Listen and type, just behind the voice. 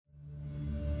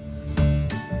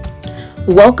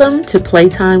Welcome to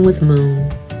Playtime with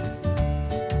Moon.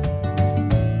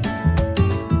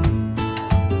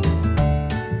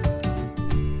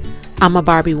 I'm a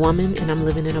Barbie woman and I'm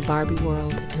living in a Barbie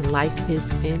world, and life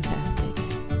is fantastic.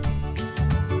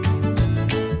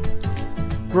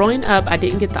 Growing up, I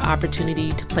didn't get the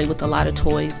opportunity to play with a lot of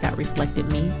toys that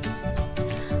reflected me.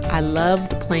 I loved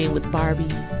playing with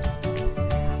Barbies.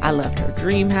 I loved her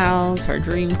dream house, her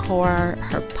dream car,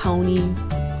 her pony.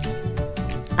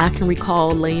 I can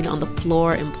recall laying on the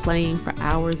floor and playing for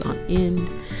hours on end.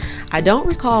 I don't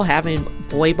recall having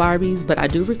boy Barbies, but I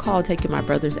do recall taking my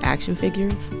brother's action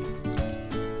figures.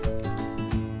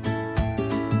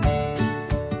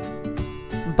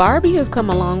 Barbie has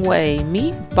come a long way.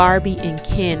 Meet Barbie and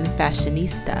Ken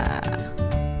Fashionista.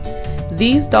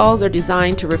 These dolls are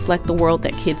designed to reflect the world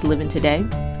that kids live in today.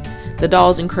 The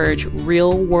dolls encourage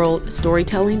real-world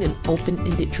storytelling and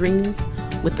open-ended dreams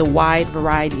with a wide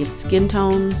variety of skin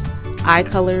tones, eye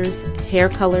colors, hair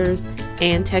colors,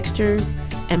 and textures,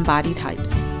 and body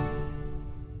types.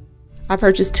 I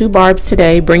purchased 2 Barbs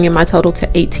today, bringing my total to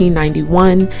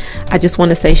 $18.91. I just want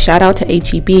to say shout out to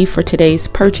HEB for today's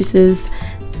purchases.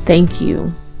 Thank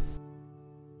you.